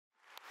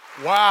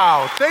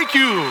Wow, thank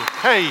you.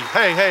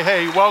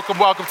 Hey, welcome.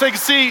 Take a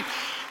seat.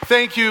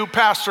 Thank you,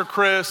 Pastor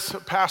Chris,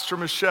 Pastor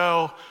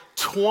Michelle.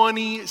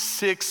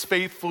 26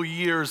 faithful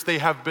years they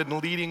have been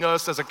leading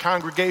us as a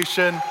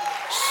congregation.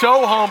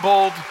 So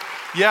humbled.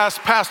 Yes,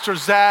 Pastor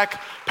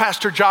Zach,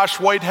 Pastor Josh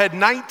Whitehead,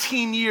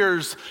 19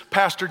 years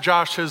Pastor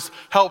Josh has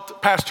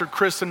helped Pastor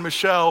Chris and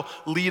Michelle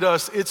lead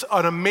us. It's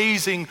an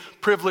amazing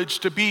privilege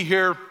to be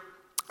here.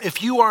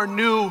 If you are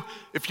new,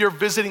 if you're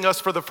visiting us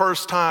for the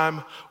first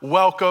time,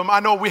 welcome. I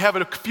know we have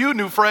a few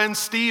new friends,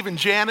 Steve and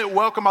Janet,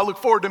 welcome. I look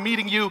forward to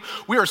meeting you.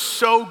 We are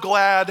so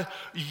glad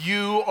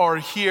you are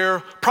here.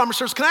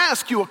 Promisers, can I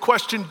ask you a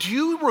question? Do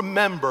you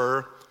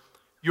remember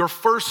your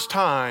first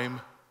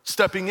time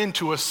stepping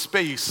into a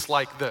space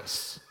like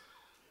this?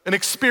 An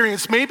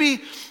experience,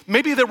 maybe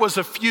there was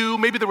a few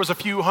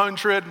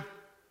hundred,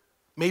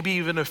 maybe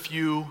even a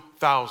few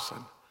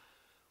thousand.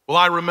 Well,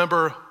 I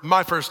remember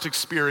my first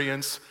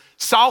experience.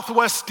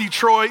 Southwest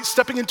Detroit,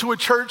 stepping into a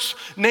church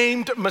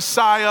named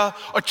Messiah,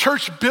 a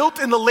church built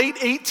in the late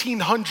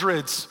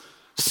 1800s,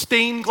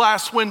 stained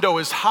glass window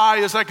as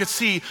high as I could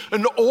see,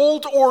 an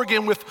old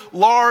organ with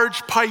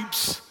large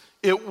pipes.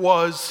 It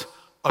was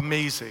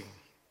amazing.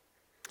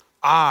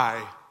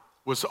 I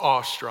was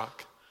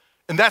awestruck.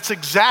 And that's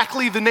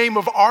exactly the name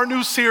of our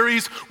new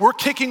series. We're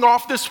kicking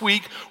off this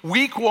week,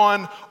 week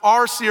 1,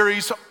 our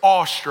series,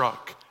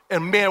 Awestruck.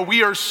 And man,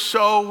 we are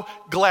so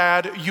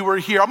glad you are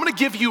here. I'm gonna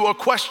give you a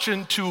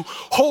question to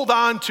hold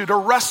on to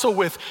wrestle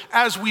with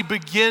as we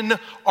begin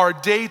our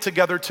day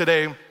together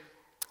today.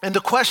 And the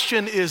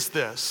question is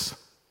this: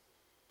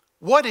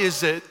 what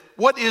is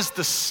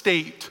the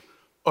state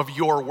of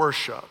your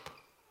worship?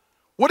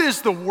 What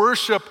is the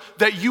worship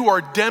that you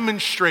are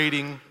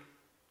demonstrating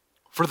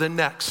for the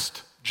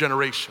next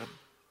generation?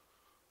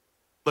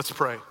 Let's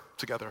pray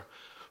together.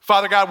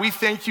 Father God, we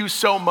thank you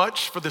so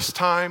much for this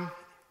time.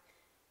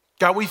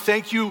 God, we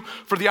thank you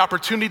for the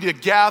opportunity to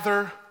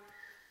gather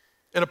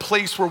in a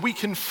place where we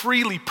can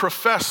freely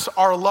profess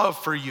our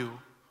love for you.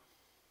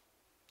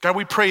 God,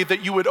 we pray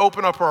that you would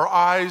open up our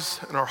eyes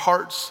and our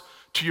hearts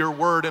to your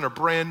word in a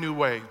brand new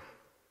way.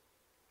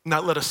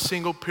 Not let a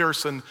single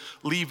person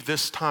leave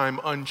this time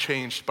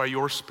unchanged by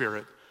your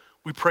Spirit.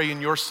 We pray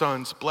in your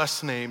Son's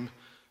blessed name,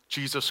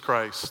 Jesus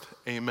Christ.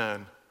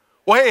 Amen.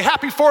 Well, hey,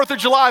 happy 4th of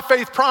July,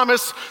 Faith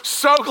Promise.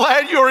 So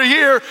glad you're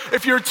here.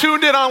 If you're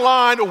tuned in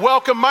online,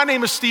 welcome. My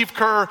name is Steve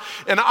Kerr,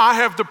 and I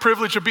have the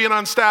privilege of being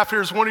on staff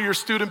here as one of your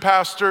student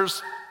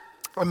pastors.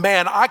 And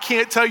man, I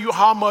can't tell you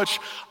how much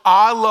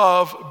I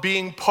love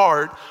being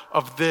part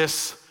of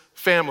this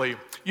family.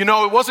 You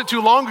know, it wasn't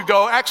too long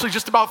ago, actually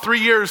just about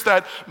 3 years,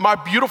 that my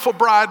beautiful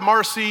bride,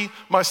 Marcy,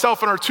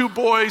 myself and our 2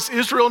 boys,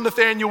 Israel and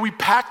Nathaniel, we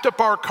packed up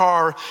our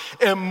car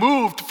and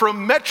moved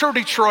from Metro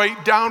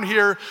Detroit down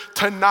here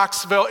to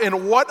Knoxville.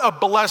 And what a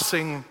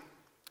blessing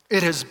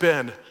it has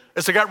been.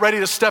 As I got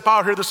ready to step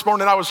out here this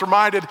morning, I was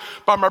reminded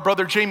by my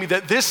brother Jamie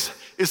that this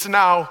is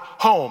now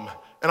home.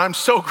 And I'm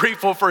so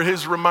grateful for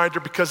his reminder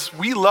because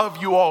we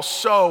love you all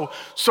so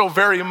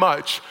very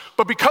much.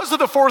 But because of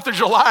the 4th of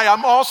July,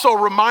 I'm also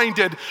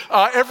reminded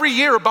every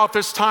year about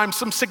this time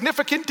some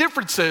significant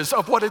differences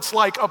of what it's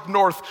like up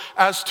north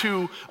as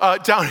to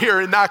down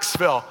here in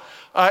Knoxville.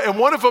 And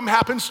one of them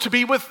happens to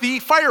be with the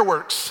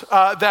fireworks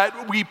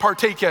that we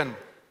partake in.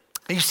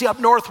 And you see, up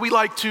north, we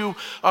like to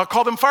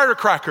call them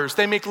firecrackers.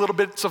 They make little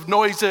bits of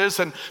noises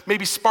and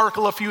maybe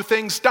sparkle a few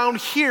things. Down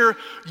here,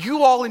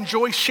 you all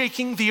enjoy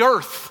shaking the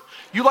earth.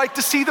 You like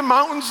to see the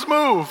mountains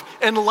move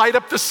and light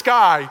up the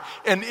sky,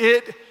 and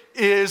it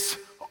is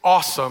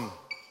awesome.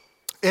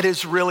 It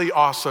is really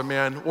awesome,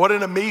 man. What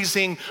an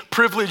amazing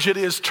privilege it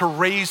is to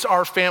raise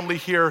our family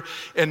here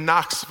in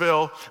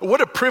Knoxville.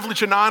 What a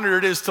privilege and honor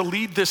it is to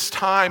lead this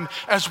time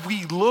as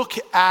we look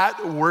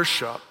at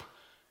worship.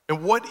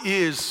 And what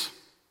is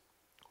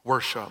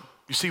worship?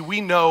 You see,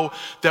 we know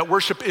that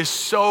worship is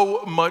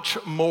so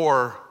much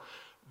more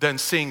than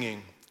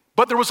singing.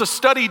 But there was a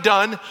study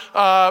done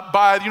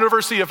by the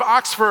University of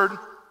Oxford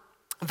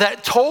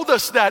that told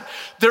us that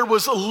there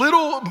was a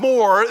little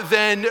more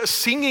than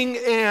singing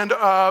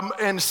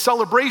and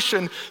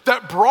celebration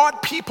that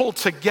brought people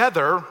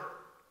together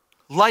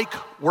like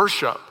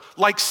worship,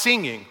 like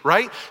singing,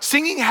 right?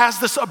 Singing has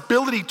this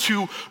ability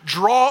to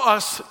draw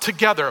us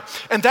together.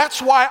 And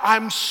that's why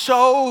I'm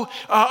so,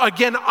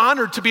 again,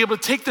 honored to be able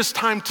to take this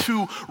time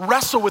to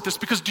wrestle with this.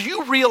 Because do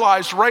you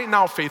realize right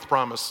now, Faith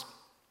Promise,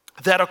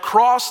 that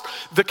across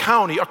the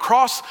county,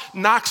 across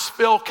Knox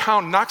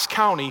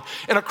County,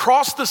 and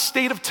across the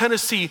state of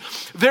Tennessee,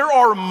 there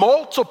are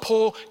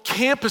multiple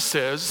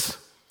campuses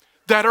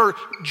that are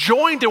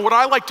joined in what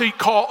I like to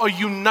call a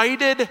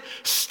united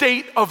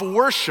state of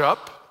worship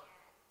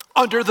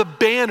under the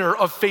banner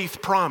of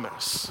Faith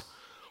Promise.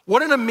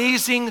 What an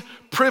amazing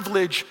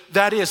privilege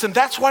that is. And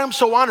that's why I'm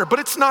so honored. But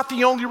it's not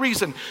the only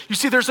reason. You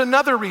see, there's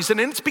another reason,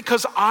 and it's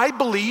because I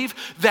believe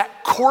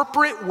that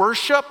corporate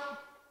worship,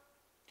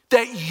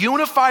 that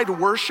unified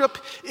worship,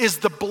 is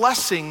the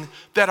blessing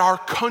that our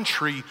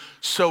country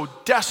so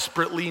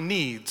desperately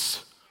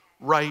needs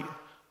right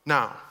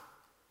now.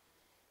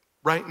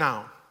 Right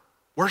now.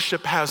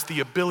 Worship has the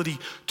ability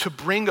to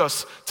bring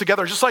us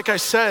together. Just like I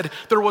said,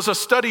 there was a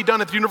study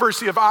done at the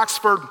University of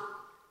Oxford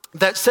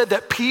that said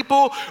that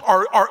people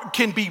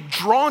can be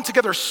drawn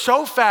together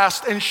so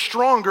fast and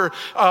stronger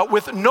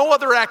with no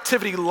other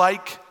activity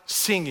like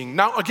singing.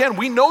 Now, again,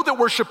 we know that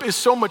worship is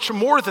so much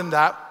more than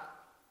that,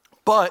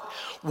 but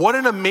what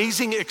an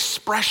amazing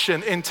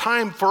expression in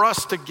time for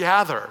us to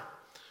gather.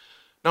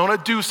 Now, I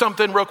want to do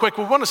something real quick.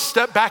 We want to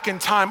step back in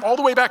time, all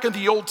the way back in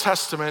the Old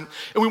Testament,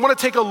 and we want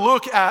to take a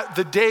look at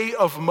the day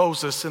of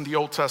Moses in the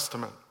Old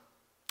Testament.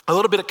 A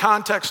little bit of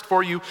context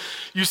for you.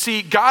 You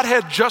see, God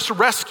had just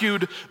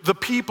rescued the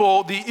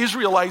people, the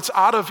Israelites,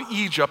 out of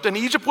Egypt, and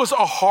Egypt was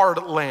a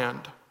hard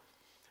land.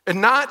 And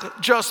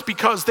not just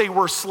because they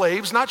were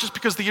slaves, not just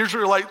because the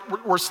Israelites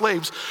were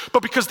slaves,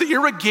 but because the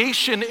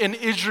irrigation in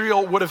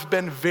Israel would have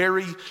been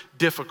very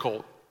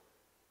difficult.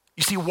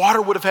 You see,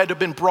 water would have had to have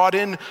been brought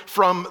in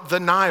from the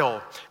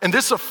Nile. And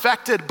this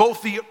affected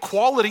both the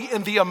quality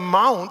and the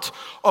amount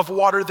of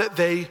water that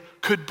they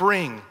could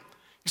bring.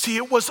 You see,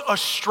 it was a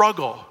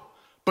struggle.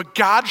 But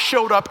God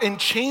showed up and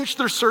changed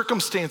their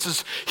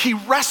circumstances. He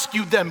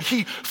rescued them.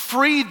 He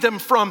freed them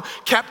from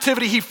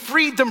captivity. He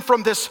freed them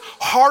from this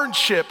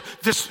hardship,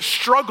 this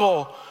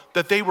struggle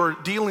that they were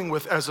dealing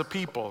with as a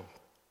people.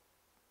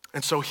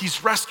 And so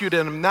he's rescued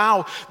them.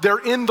 Now they're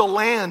in the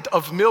land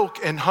of milk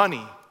and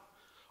honey,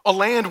 a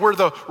land where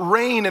the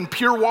rain and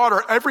pure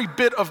water, every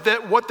bit of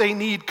that, what they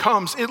need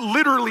comes. It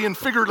literally and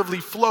figuratively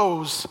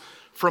flows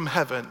from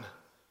heaven.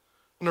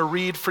 I'm going to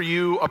read for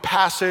you a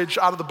passage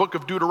out of the book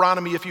of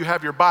Deuteronomy. If you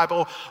have your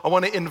Bible, I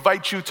want to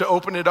invite you to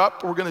open it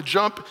up. We're going to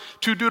jump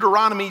to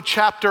Deuteronomy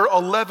chapter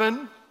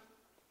 11,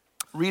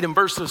 read in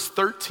verses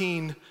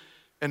 13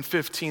 and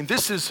 15.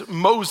 This is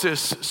Moses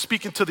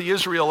speaking to the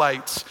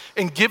Israelites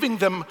and giving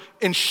them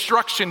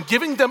instruction,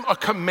 giving them a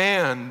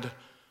command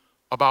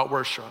about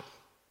worship.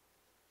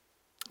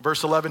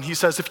 Verse 11, he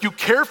says, "If you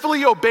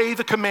carefully obey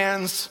the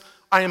commands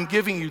I am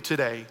giving you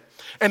today,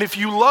 and if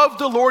you love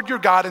the Lord your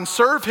God and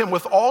serve him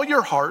with all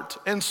your heart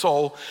and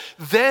soul,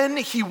 then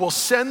he will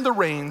send the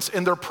rains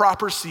in their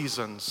proper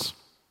seasons,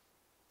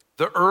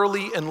 the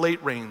early and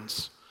late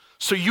rains,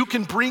 so you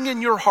can bring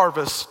in your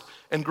harvest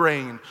and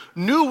grain,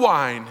 new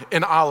wine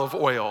and olive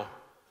oil.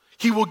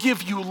 He will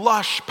give you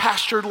lush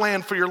pastured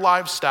land for your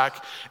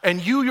livestock,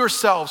 and you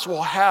yourselves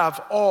will have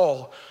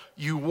all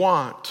you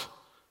want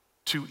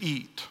to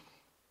eat."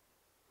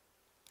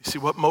 You see,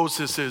 what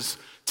Moses is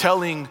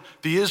telling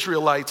the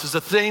Israelites is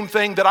the same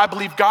thing that I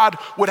believe God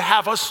would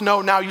have us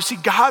know now. You see,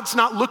 God's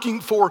not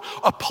looking for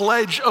a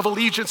pledge of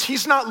allegiance.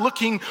 He's not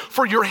looking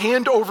for your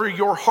hand over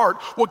your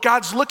heart. What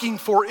God's looking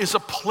for is a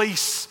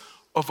place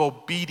of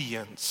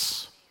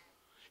obedience.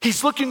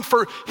 He's looking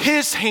for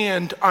his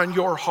hand on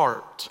your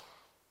heart.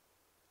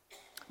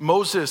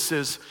 Moses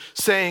is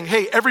saying,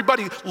 hey,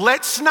 everybody,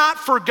 let's not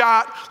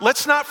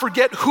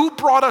forget who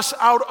brought us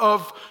out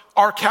of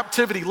our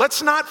captivity.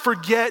 Let's not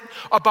forget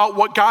about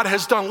what God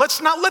has done.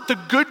 Let's not let the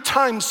good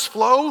times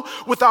flow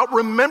without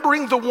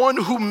remembering the one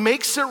who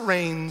makes it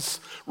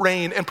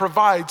rain and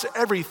provides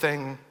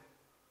everything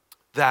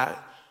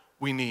that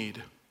we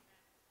need.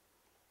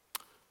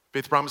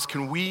 Faith Promise,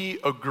 can we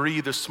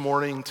agree this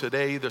morning,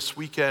 today, this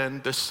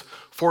weekend, this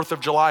 4th of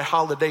July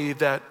holiday,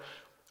 that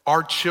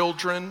our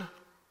children,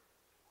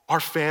 our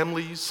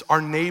families,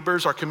 our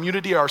neighbors, our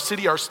community, our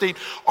city, our state,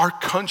 our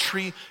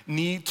country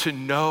need to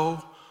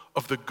know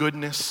of the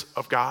goodness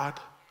of God?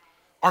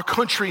 Our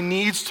country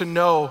needs to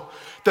know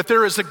that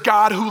there is a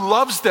God who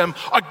loves them,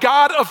 a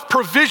God of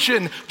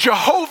provision,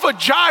 Jehovah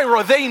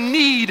Jireh. They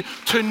need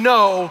to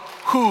know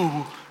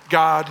who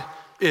God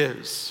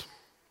is.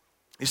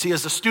 You see,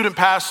 as a student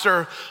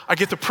pastor, I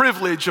get the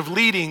privilege of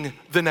leading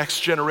the next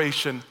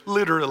generation,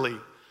 literally.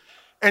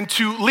 And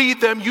to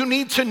lead them, you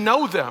need to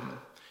know them.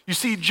 You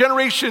see,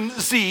 Generation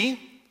Z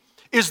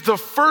is the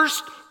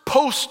first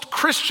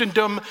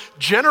post-Christendom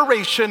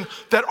generation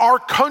that our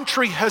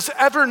country has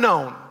ever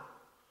known.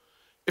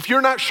 If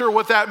you're not sure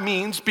what that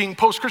means, being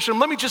post-Christian,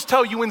 let me just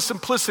tell you in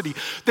simplicity.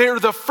 They're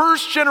the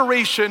first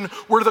generation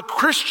where the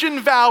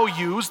Christian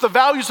values, the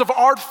values of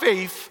our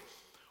faith,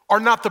 are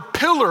not the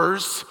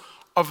pillars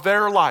of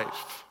their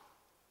life.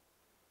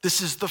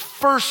 This is the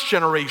first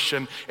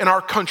generation in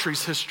our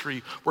country's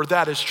history where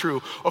that is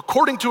true.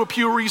 According to a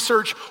Pew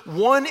Research,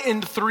 1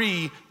 in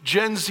 3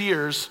 Gen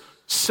Zers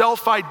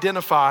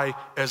self-identify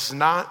as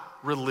not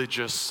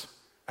religious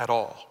at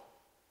all.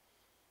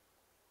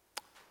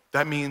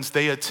 That means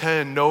they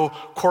attend no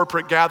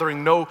corporate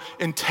gathering, no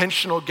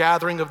intentional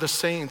gathering of the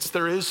saints.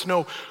 There is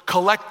no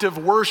collective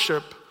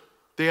worship.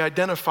 They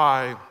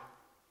identify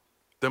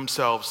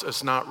themselves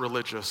as not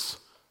religious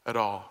at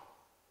all.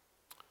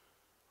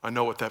 I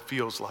know what that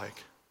feels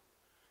like.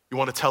 You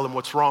want to tell them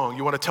what's wrong.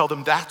 You want to tell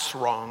them that's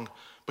wrong.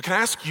 But can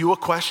I ask you a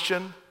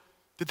question?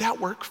 Did that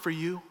work for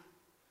you?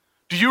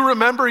 Do you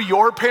remember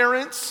your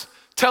parents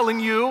telling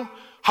you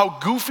how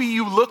goofy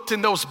you looked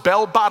in those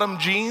bell-bottom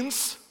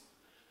jeans?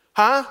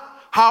 Huh?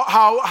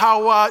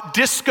 How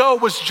disco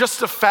was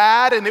just a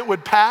fad and it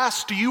would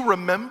pass? Do you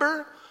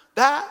remember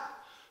that?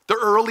 the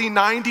early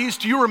 90s?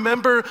 Do you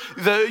remember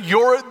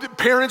your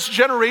parents'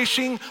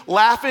 generation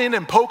laughing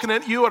and poking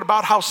at you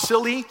about how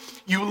silly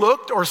you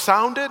looked or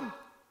sounded?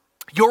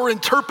 Your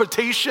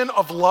interpretation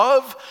of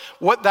love,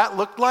 what that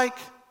looked like?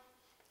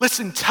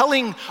 Listen,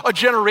 telling a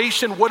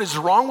generation what is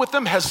wrong with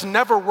them has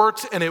never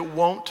worked, and it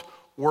won't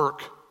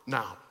work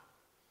now.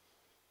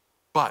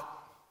 But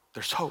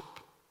there's hope.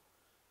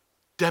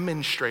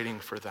 Demonstrating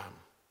for them,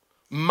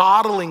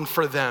 modeling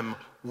for them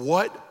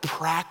what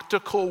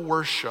practical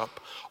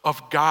worship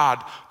of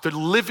God, the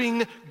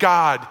living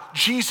God,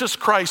 Jesus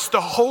Christ,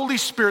 the Holy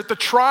Spirit, the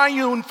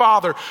triune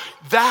Father,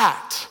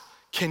 that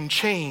can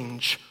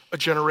change a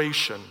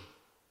generation.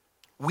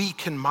 We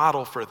can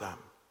model for them.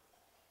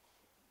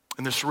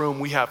 In this room,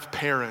 we have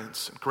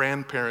parents,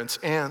 grandparents,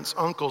 aunts,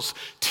 uncles,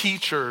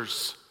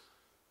 teachers,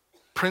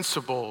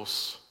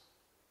 principals,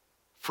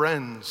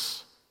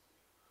 friends.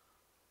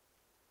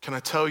 Can I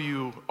tell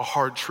you a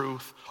hard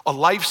truth? A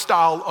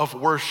lifestyle of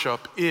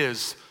worship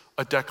is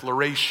a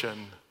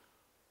declaration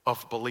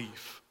of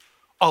belief.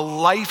 A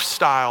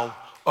lifestyle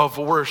of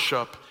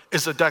worship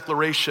is a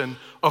declaration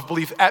of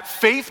belief. At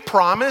Faith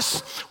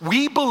Promise,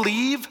 we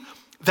believe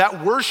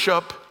that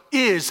worship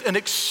is an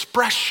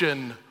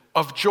expression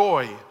of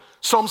joy.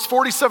 Psalms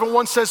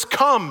 47:1 says,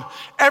 "Come,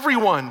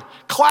 everyone,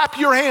 clap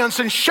your hands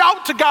and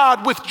shout to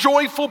God with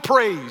joyful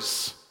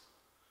praise."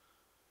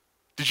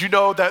 Did you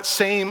know that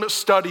same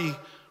study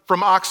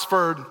from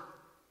Oxford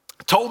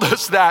told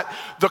us that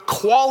the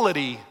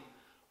quality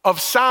of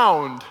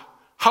sound,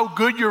 how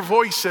good your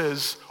voice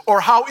is,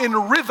 or how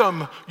in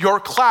rhythm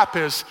your clap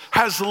is,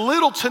 has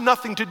little to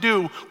nothing to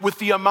do with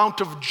the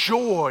amount of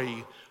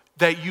joy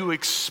that you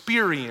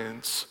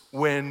experience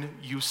when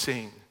you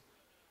sing.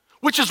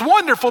 Which is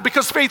wonderful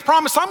because Faith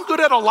Promise, I'm good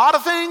at a lot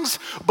of things,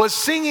 but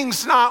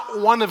singing's not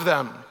one of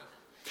them.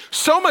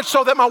 So much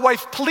so that my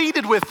wife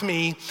pleaded with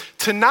me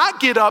to not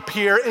get up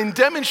here and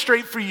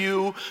demonstrate for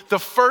you the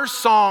first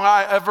song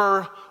I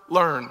ever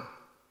learned.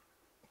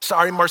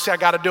 Sorry, Marcy, I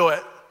gotta do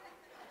it.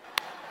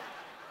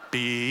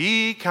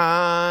 Be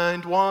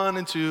kind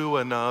one to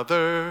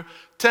another,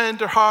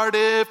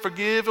 tender-hearted,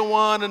 forgiving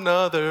one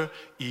another,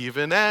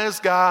 even as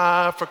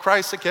God, for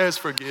Christ's sake, has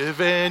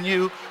forgiven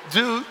you.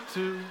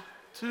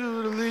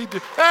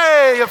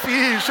 Hey,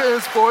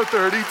 Ephesians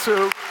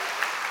 4:32.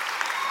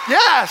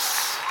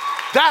 Yes,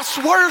 that's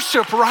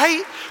worship,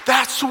 right?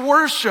 That's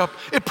worship.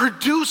 It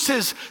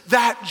produces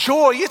that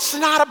joy. It's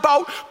not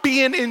about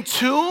being in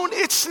tune.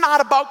 It's not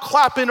about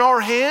clapping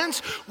our hands.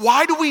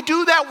 Why do we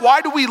do that?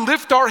 Why do we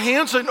lift our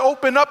hands and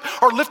open up,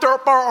 or lift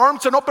up our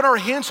arms and open our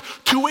hands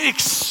to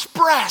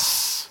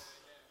express,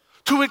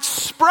 to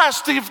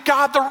give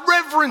God the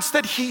reverence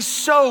that he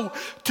so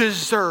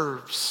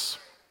deserves?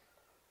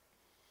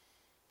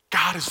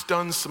 God has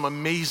done some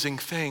amazing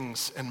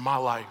things in my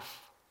life.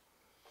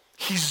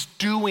 He's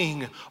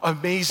doing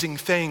amazing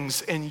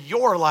things in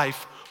your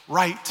life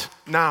right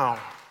now.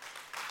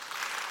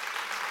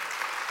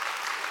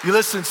 You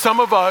listen, some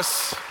of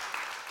us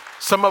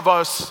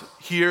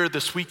here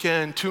this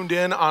weekend, tuned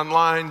in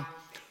online,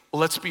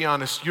 let's be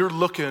honest, you're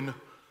looking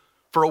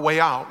for a way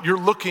out. You're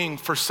looking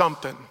for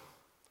something.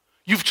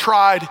 You've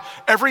tried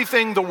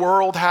everything the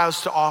world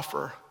has to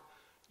offer.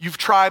 You've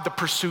tried the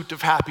pursuit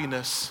of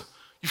happiness.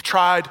 You've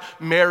tried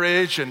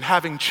marriage and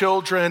having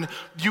children.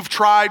 You've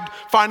tried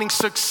finding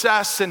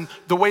success in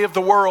the way of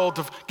the world,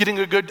 of getting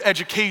a good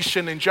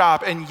education and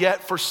job, and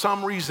yet for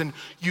some reason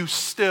you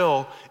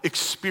still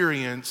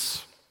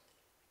experience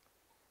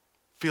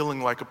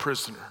feeling like a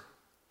prisoner,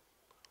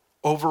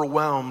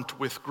 overwhelmed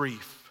with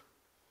grief.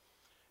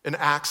 In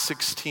Acts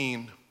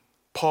 16,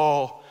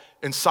 Paul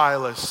and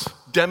Silas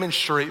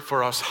demonstrate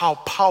for us how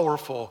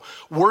powerful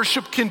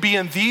worship can be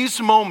in these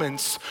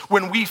moments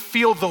when we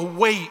feel the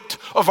weight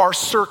of our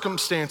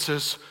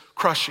circumstances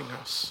crushing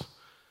us.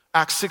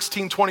 Acts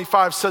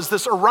 16:25 says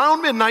this: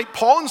 around midnight,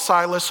 Paul and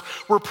Silas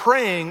were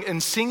praying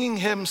and singing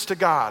hymns to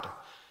God,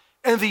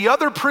 and the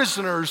other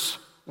prisoners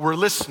were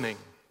listening.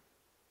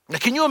 Now,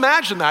 can you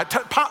imagine that?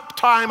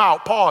 Time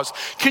out, pause.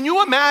 Can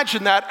you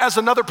imagine that as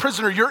another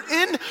prisoner? You're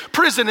in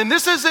prison, and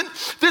this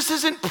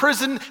isn't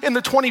prison in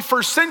the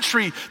 21st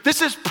century.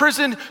 This is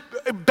prison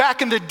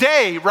back in the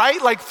day,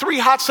 right? Like 3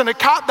 hots and a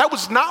cot. That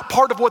was not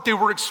part of what they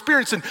were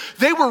experiencing.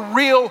 They were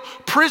real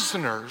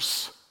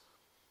prisoners.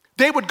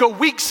 They would go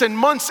weeks and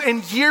months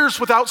and years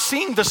without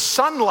seeing the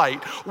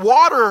sunlight.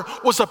 Water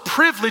was a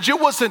privilege. It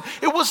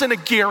wasn't a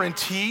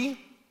guarantee.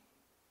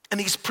 And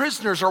these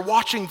prisoners are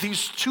watching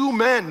these 2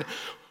 men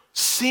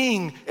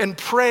sing and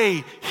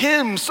pray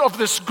hymns of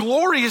this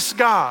glorious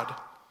God.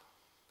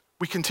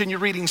 We continue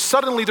reading.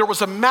 Suddenly there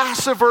was a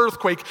massive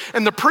earthquake,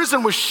 and the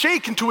prison was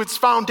shaken to its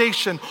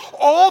foundation.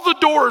 All the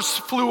doors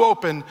flew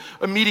open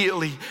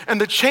immediately,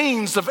 and the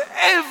chains of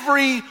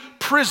every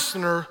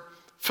prisoner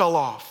fell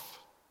off.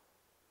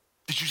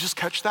 Did you just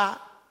catch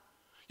that?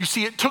 You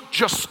see, it took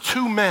just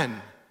 2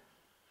 men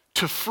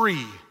to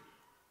free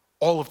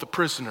all of the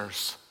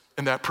prisoners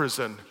in that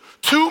prison.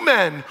 2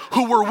 men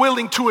who were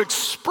willing to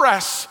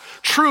express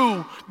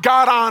true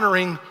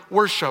God-honoring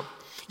worship.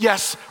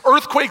 Yes,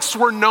 earthquakes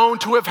were known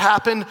to have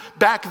happened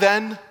back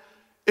then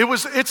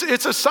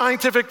It's a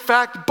scientific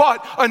fact,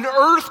 but an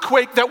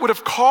earthquake that would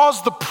have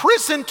caused the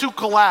prison to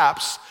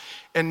collapse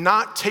and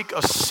not take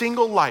a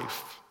single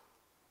life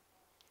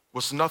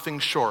was nothing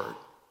short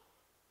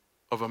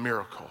of a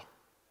miracle.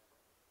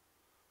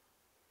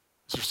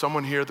 Is there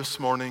someone here this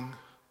morning?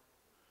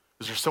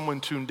 Is there someone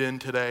tuned in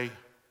today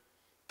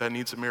that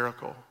needs a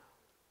miracle?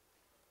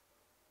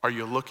 Are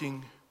you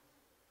looking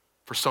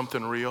for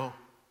something real?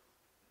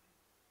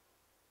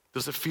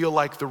 Does it feel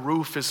like the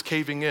roof is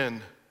caving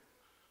in,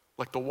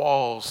 like the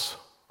walls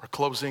are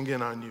closing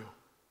in on you,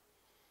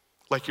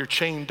 like you're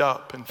chained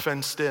up and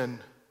fenced in?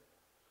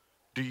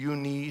 Do you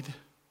need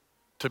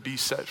to be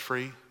set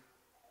free?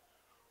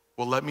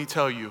 Well, let me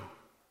tell you,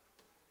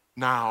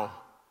 now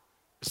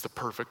is the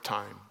perfect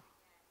time.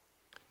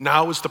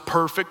 Now is the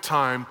perfect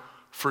time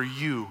for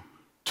you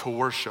to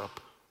worship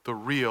the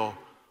real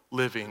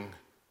living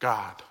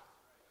God.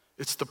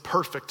 It's the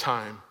perfect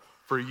time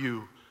for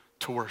you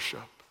to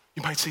worship.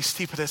 You might say,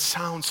 Steve, but that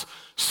sounds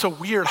so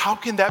weird. How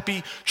can that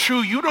be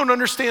true? You don't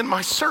understand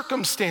my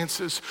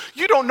circumstances.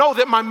 You don't know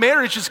that my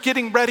marriage is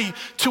getting ready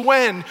to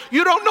end.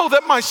 You don't know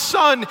that my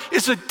son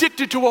is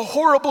addicted to a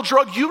horrible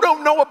drug. You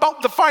don't know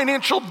about the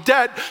financial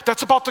debt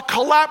that's about to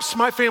collapse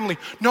my family.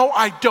 No,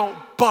 I don't,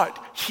 but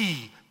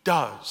he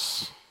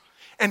does.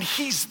 And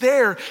he's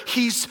there,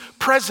 he's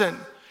present.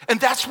 And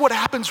that's what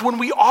happens when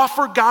we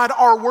offer God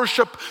our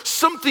worship.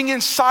 Something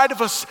inside of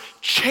us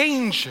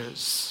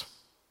changes.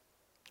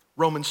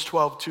 Romans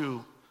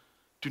 12:2,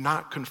 do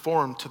not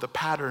conform to the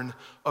pattern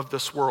of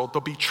this world,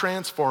 but be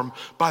transformed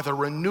by the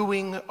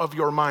renewing of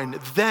your mind.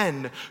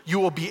 Then you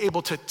will be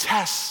able to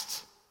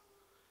test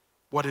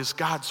what is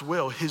God's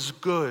will, his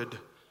good,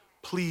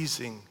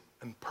 pleasing,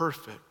 and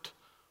perfect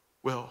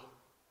will.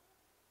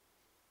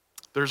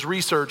 There's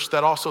research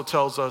that also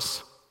tells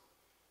us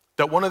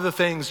that one of the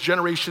things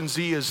Generation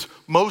Z is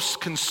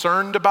most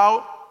concerned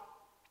about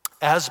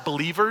as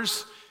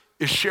believers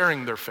is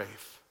sharing their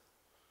faith.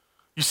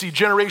 You see,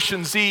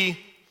 Generation Z,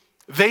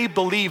 they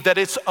believe that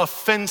it's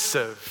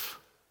offensive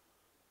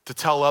to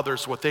tell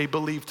others what they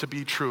believe to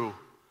be true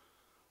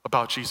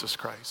about Jesus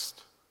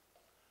Christ.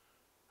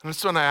 And I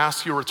just want to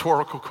ask you a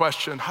rhetorical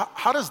question.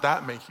 How does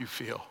that make you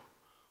feel?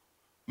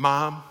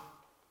 Mom,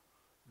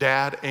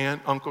 dad,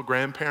 aunt, uncle,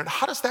 grandparent,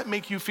 how does that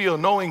make you feel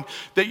knowing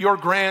that your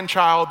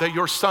grandchild, that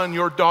your son,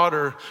 your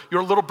daughter,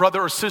 your little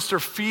brother or sister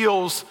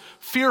feels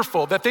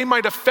fearful, that they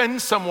might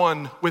offend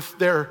someone with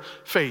their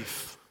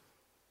faith?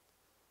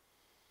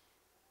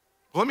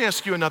 Let me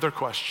ask you another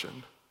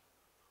question.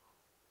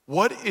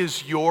 What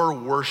is your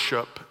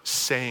worship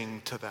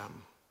saying to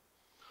them?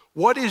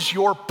 What is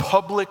your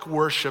public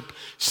worship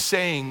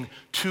saying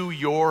to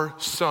your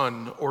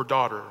son or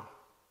daughter?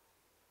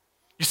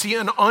 You see,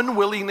 an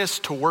unwillingness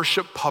to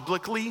worship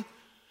publicly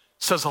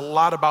says a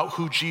lot about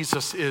who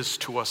Jesus is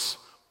to us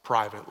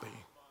privately.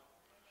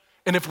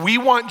 And if we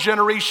want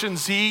Generation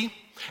Z,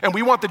 and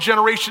we want the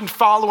generation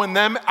following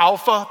them,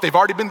 Alpha, they've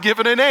already been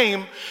given a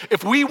name.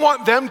 If we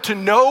want them to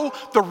know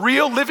the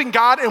real living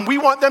God and we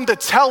want them to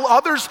tell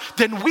others,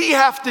 then we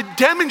have to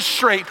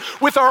demonstrate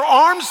with our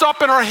arms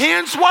up and our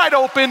hands wide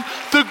open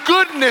the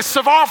goodness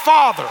of our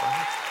Father.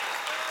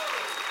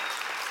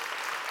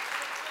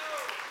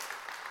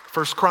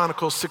 1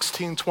 Chronicles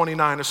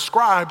 16:29,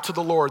 ascribe to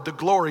the Lord the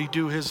glory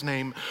due his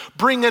name.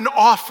 Bring an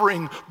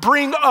offering,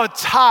 bring a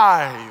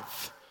tithe,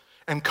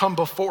 and come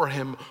before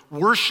him.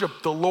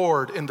 Worship the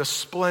Lord in the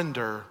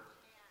splendor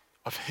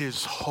of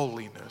his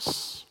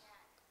holiness.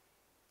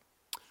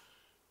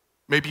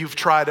 Maybe you've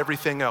tried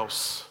everything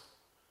else.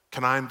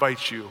 Can I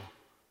invite you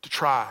to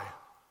try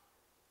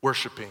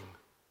worshiping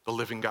the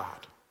living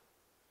God?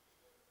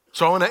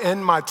 So I want to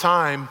end my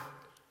time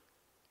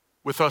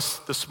with us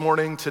this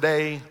morning,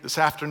 today, this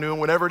afternoon,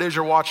 whenever it is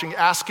you're watching,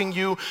 asking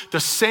you the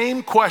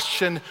same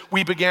question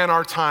we began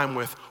our time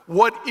with.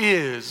 What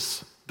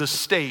is the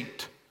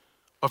state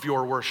of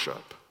your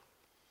worship?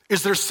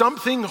 Is there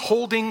something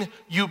holding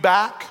you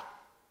back?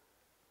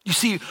 You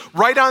see,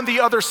 right on the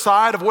other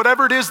side of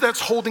whatever it is that's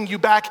holding you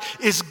back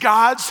is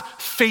God's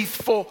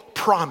faithful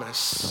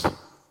promise.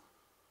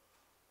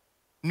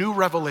 New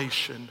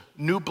revelation,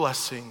 new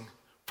blessing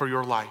for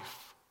your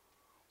life.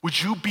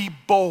 Would you be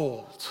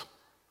bold?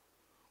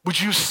 Would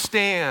you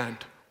stand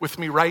with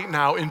me right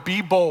now and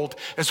be bold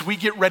as we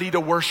get ready to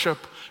worship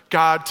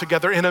God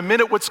together? In a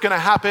minute, what's gonna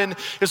happen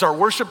is our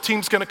worship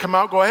team's gonna come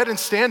out. Go ahead and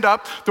stand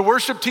up. The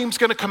worship team's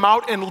gonna come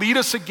out and lead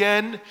us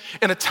again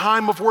in a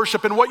time of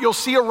worship. And what you'll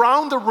see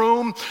around the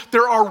room,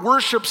 there are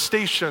worship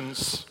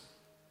stations.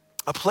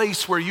 A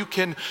place where you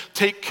can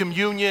take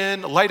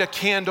communion, light a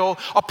candle,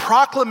 a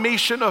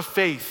proclamation of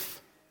faith,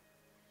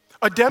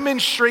 a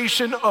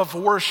demonstration of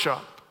worship.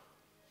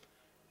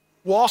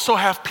 We'll also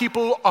have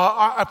people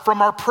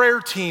from our prayer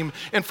team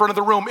in front of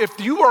the room. If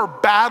you are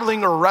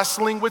battling or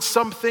wrestling with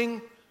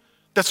something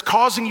that's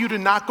causing you to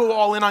not go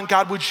all in on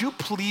God, would you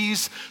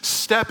please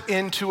step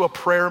into a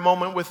prayer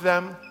moment with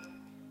them?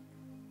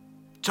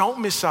 Don't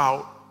miss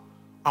out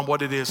on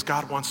what it is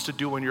God wants to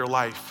do in your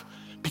life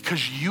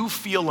because you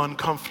feel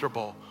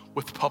uncomfortable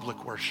with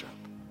public worship.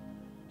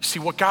 You see,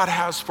 what God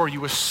has for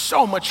you is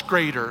so much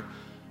greater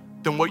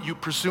than what you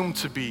presume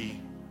to be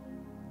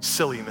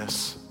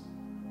silliness.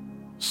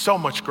 So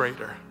much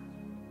greater.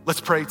 Let's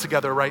pray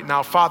together right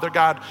now. Father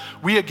God,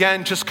 we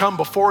again just come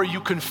before you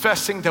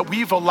confessing that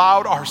we've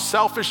allowed our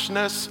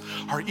selfishness,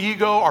 our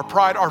ego, our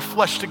pride, our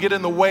flesh to get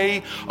in the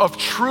way of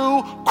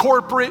true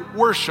corporate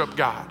worship,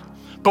 God.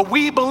 But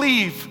we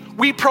believe,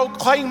 we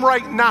proclaim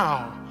right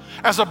now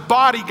as a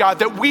body, God,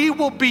 that we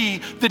will be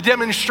the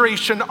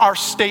demonstration our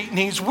state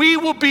needs. We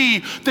will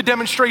be the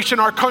demonstration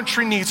our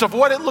country needs of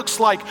what it looks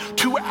like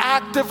to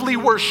actively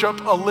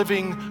worship a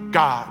living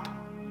God.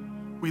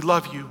 We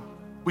love you.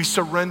 We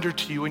surrender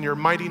to you in your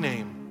mighty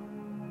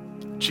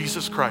name,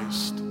 Jesus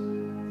Christ.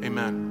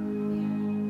 Amen.